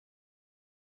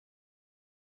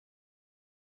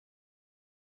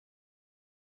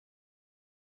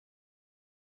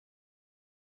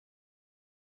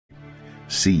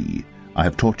See, I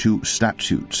have taught you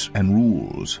statutes and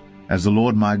rules, as the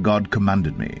Lord my God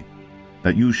commanded me,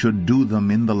 that you should do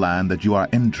them in the land that you are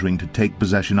entering to take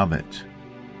possession of it.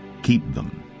 Keep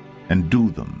them, and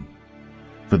do them.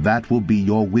 For that will be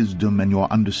your wisdom and your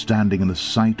understanding in the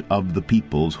sight of the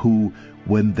peoples, who,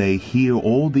 when they hear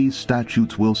all these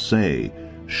statutes, will say,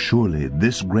 Surely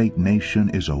this great nation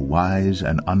is a wise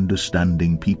and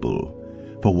understanding people.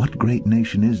 For what great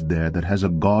nation is there that has a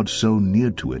God so near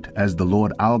to it as the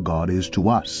Lord our God is to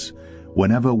us,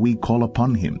 whenever we call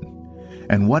upon him?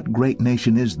 And what great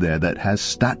nation is there that has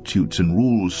statutes and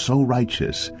rules so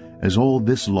righteous as all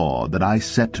this law that I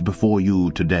set before you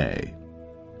today?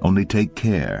 Only take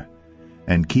care,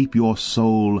 and keep your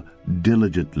soul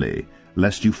diligently,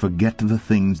 lest you forget the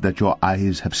things that your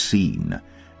eyes have seen,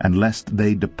 and lest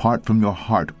they depart from your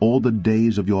heart all the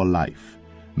days of your life.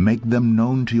 Make them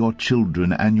known to your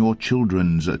children and your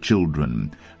children's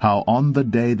children, how on the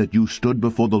day that you stood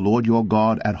before the Lord your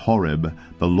God at Horeb,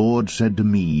 the Lord said to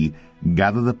me,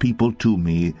 Gather the people to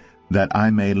me, that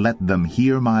I may let them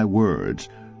hear my words,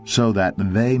 so that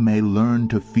they may learn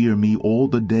to fear me all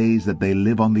the days that they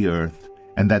live on the earth,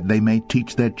 and that they may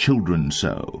teach their children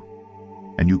so.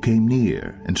 And you came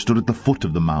near, and stood at the foot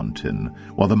of the mountain,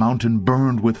 while the mountain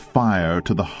burned with fire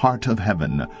to the heart of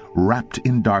heaven, wrapped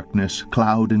in darkness,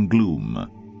 cloud, and gloom.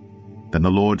 Then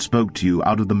the Lord spoke to you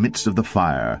out of the midst of the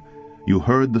fire. You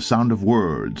heard the sound of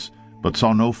words, but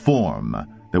saw no form.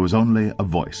 There was only a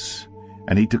voice.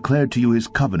 And he declared to you his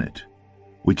covenant,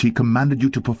 which he commanded you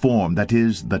to perform, that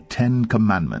is, the 10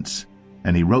 Commandments.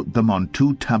 And he wrote them on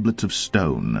 2 tablets of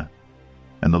stone.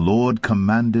 And the Lord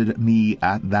commanded me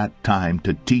at that time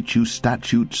to teach you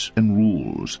statutes and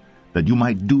rules, that you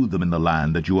might do them in the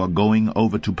land that you are going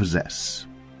over to possess.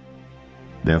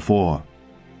 Therefore,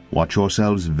 watch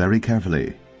yourselves very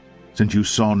carefully, since you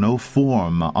saw no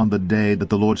form on the day that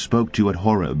the Lord spoke to you at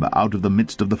Horeb out of the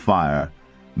midst of the fire.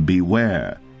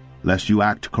 Beware, lest you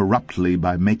act corruptly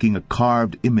by making a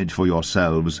carved image for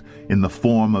yourselves in the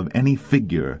form of any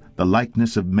figure, the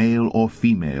likeness of male or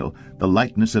female, the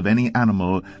likeness of any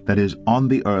animal that is on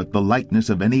the earth, the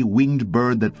likeness of any winged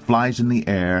bird that flies in the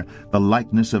air, the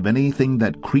likeness of anything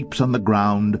that creeps on the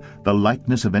ground, the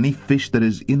likeness of any fish that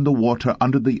is in the water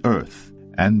under the earth.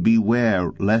 And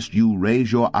beware lest you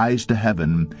raise your eyes to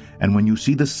heaven, and when you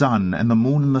see the sun and the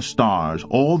moon and the stars,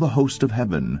 all the host of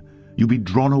heaven, you be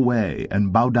drawn away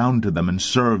and bow down to them and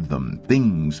serve them,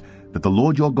 things that the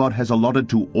Lord your God has allotted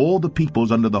to all the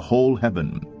peoples under the whole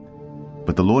heaven.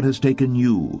 But the Lord has taken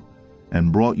you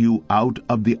and brought you out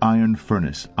of the iron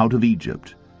furnace, out of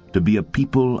Egypt, to be a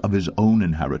people of his own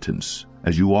inheritance,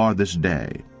 as you are this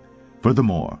day.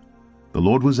 Furthermore, the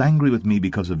Lord was angry with me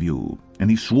because of you, and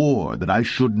he swore that I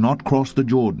should not cross the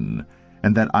Jordan,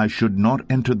 and that I should not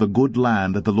enter the good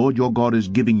land that the Lord your God is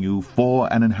giving you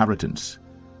for an inheritance.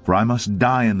 For I must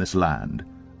die in this land.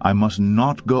 I must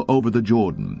not go over the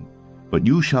Jordan. But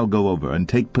you shall go over and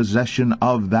take possession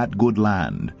of that good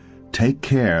land. Take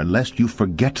care lest you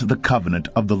forget the covenant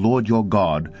of the Lord your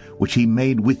God, which he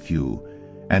made with you,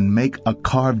 and make a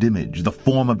carved image, the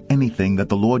form of anything that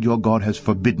the Lord your God has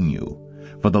forbidden you.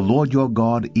 For the Lord your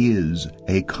God is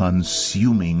a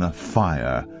consuming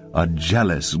fire, a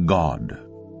jealous God.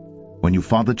 When you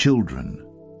father children,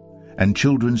 and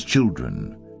children's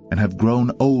children, and have grown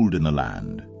old in the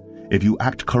land, if you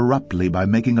act corruptly by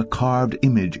making a carved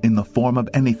image in the form of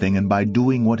anything, and by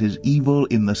doing what is evil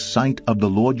in the sight of the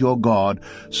Lord your God,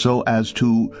 so as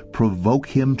to provoke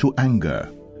him to anger,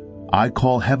 I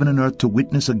call heaven and earth to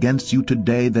witness against you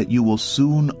today that you will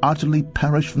soon utterly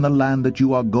perish from the land that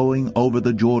you are going over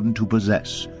the Jordan to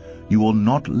possess. You will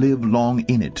not live long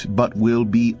in it, but will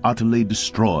be utterly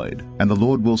destroyed. And the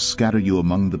Lord will scatter you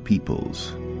among the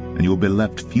peoples, and you will be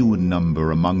left few in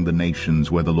number among the nations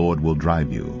where the Lord will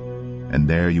drive you. And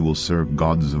there you will serve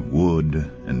gods of wood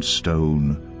and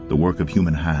stone, the work of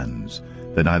human hands,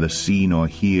 that neither see nor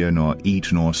hear nor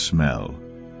eat nor smell.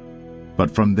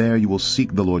 But from there you will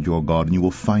seek the Lord your God, and you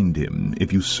will find him,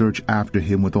 if you search after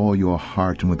him with all your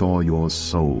heart and with all your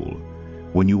soul.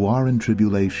 When you are in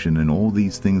tribulation, and all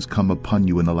these things come upon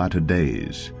you in the latter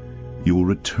days, you will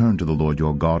return to the Lord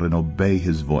your God and obey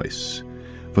his voice.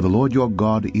 For the Lord your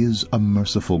God is a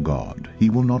merciful God. He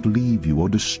will not leave you or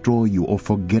destroy you or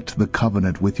forget the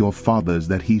covenant with your fathers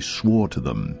that he swore to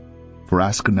them. For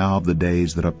ask now of the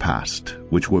days that are past,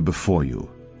 which were before you,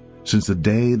 since the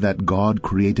day that God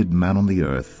created man on the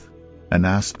earth, and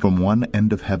asked from one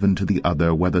end of heaven to the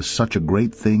other whether such a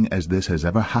great thing as this has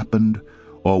ever happened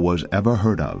or was ever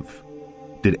heard of.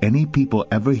 Did any people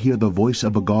ever hear the voice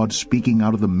of a God speaking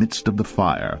out of the midst of the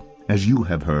fire, as you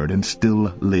have heard and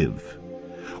still live?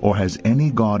 Or has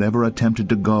any God ever attempted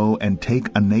to go and take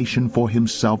a nation for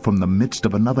himself from the midst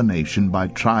of another nation by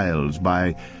trials,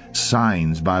 by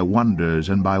signs, by wonders,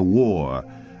 and by war,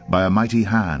 by a mighty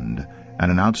hand,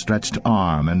 and an outstretched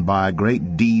arm, and by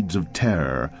great deeds of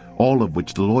terror, all of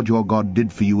which the Lord your God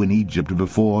did for you in Egypt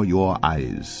before your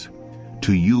eyes?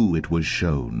 To you it was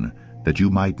shown, that you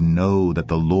might know that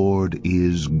the Lord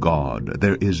is God.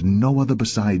 There is no other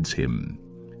besides him.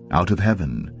 Out of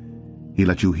heaven he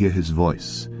let you hear his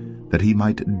voice, that he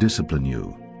might discipline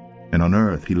you. And on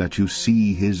earth he let you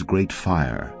see his great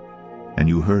fire, and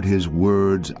you heard his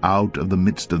words out of the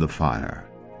midst of the fire.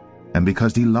 And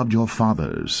because he loved your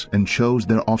fathers, and chose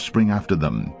their offspring after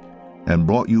them, and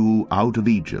brought you out of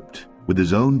Egypt with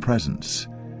his own presence,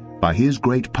 by his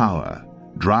great power,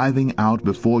 driving out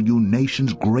before you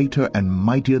nations greater and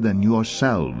mightier than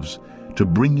yourselves, to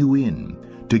bring you in,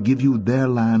 to give you their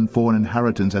land for an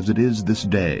inheritance as it is this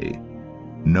day.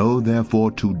 Know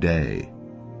therefore today,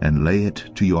 and lay it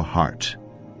to your heart,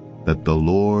 that the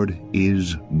Lord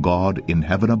is God in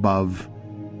heaven above,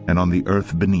 and on the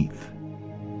earth beneath.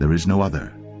 There is no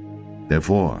other.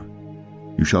 Therefore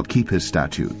you shall keep his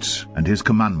statutes and his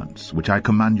commandments, which I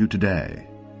command you today,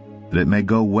 that it may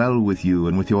go well with you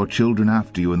and with your children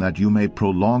after you, and that you may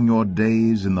prolong your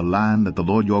days in the land that the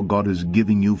Lord your God is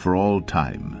giving you for all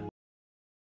time.